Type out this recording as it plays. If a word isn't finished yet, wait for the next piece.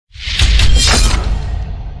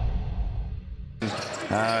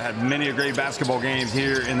Had many a great basketball games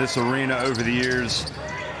here in this arena over the years.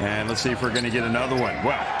 And let's see if we're going to get another one.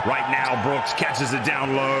 Well, right now, Brooks catches it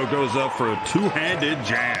down low, goes up for a two-handed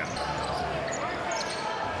jam.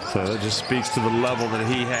 So that just speaks to the level that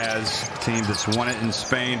he has. Team that's won it in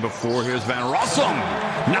Spain before. Here's Van Rossum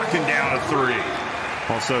knocking down a three.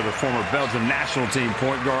 Also the former Belgium national team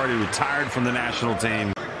point guard who retired from the national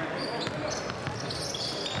team.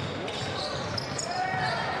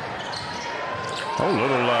 Oh,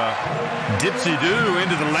 little dipsy-do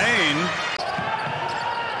into the lane.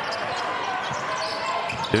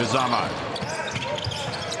 Here's Ahmad.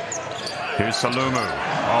 Here's Salumu.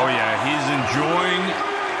 Oh, yeah, he's enjoying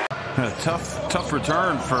a tough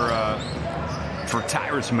return for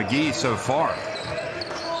Tyrus McGee so far.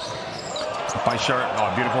 By Sharp.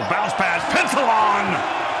 Oh, beautiful bounce pass.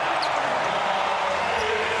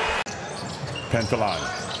 Pentalon.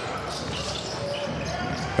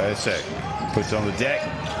 Basic. Puts it on the deck.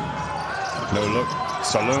 No look.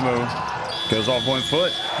 Salumu goes off 1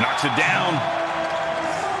 foot. Knocks it down.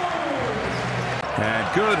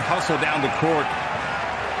 And good hustle down the court.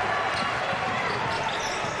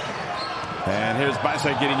 And here's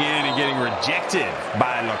Bicep getting in and getting rejected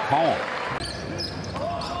by Lacan.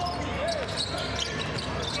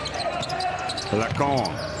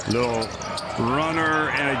 Lacan, little runner,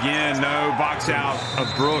 and again, no box out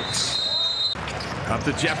of Brooks. Up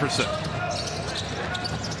to Jefferson.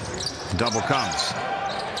 Double comes.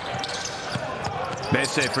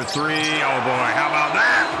 Bese for three. Oh boy, how about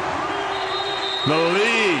that? The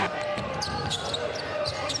lead.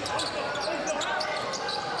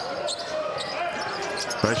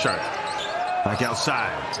 Beshart back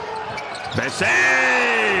outside. Besse,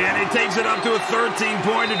 and he takes it up to a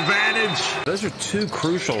 13-point advantage. Those are two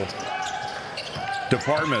crucial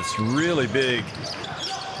departments, really big.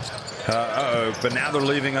 But now they're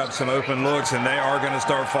leaving up some open looks, and they are going to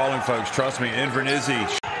start falling, folks. Trust me. Invernizzi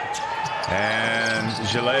and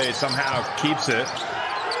Gillet somehow keeps it.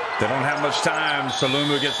 They don't have much time.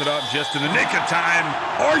 Salumu gets it up just in the nick of time.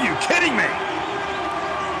 Are you kidding me?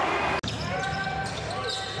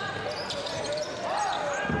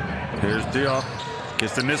 Here's Diop.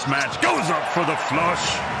 Gets the mismatch. Goes up for the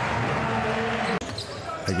flush.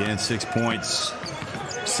 Again, 6 points.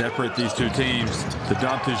 Separate these two teams. The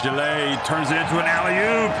dump to Gillet. Turns it into an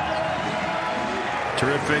alley-oop.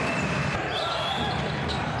 Terrific.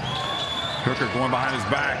 Hooker going behind his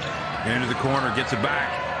back. Into the corner. Gets it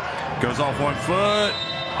back. Goes off 1 foot.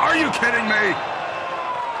 Are you kidding me?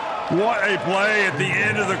 What a play at the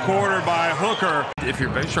end of the quarter by Hooker. If you're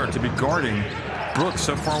Beshart to be guarding Brooks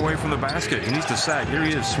so far away from the basket, he needs to sag. Here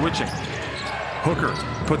he is switching. Hooker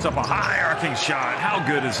puts up a high arcing shot. How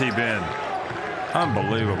good has he been?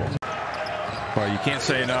 Unbelievable. Well, you can't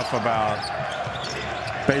say enough about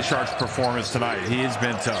Beshart's performance tonight. He has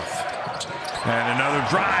been tough. And another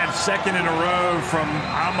drive, second in a row from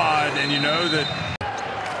Ahmad. And you know that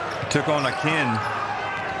took on Akin.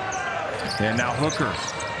 And now Hooker.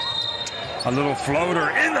 A little floater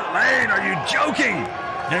in the lane. Are you joking?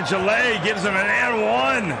 And Gillet gives him an and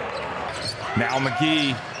one. Now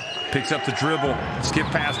McGee picks up the dribble. Skip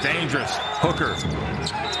pass dangerous. Hooker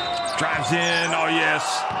drives in. Oh,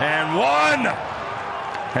 yes. And one.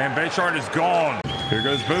 And Beshart is gone. Here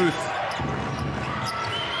goes Booth.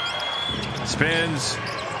 Spins.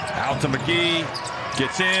 Out to McGee.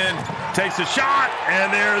 Gets in, takes a shot,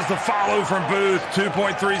 and there's the follow from Booth.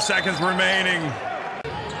 2.3 seconds remaining.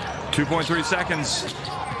 2.3 seconds.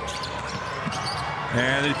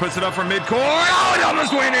 And he puts it up from midcourt. Oh, it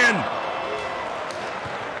almost went in.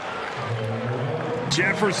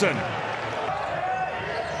 Jefferson.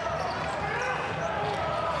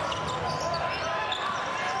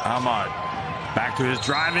 Ahmad back to his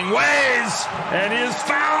driving ways, and he is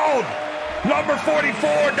fouled. Number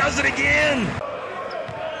 44 does it again.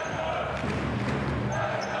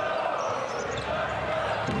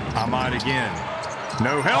 Ahmad again.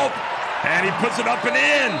 No help. And he puts it up and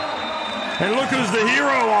in. And look who's the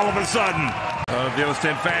hero all of a sudden. Of the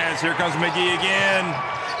Oostende fans. Here comes McGee again.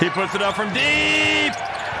 He puts it up from deep.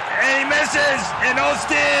 And he misses. And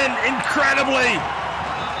Oostende, incredibly,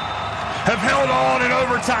 have held on in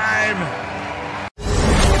overtime.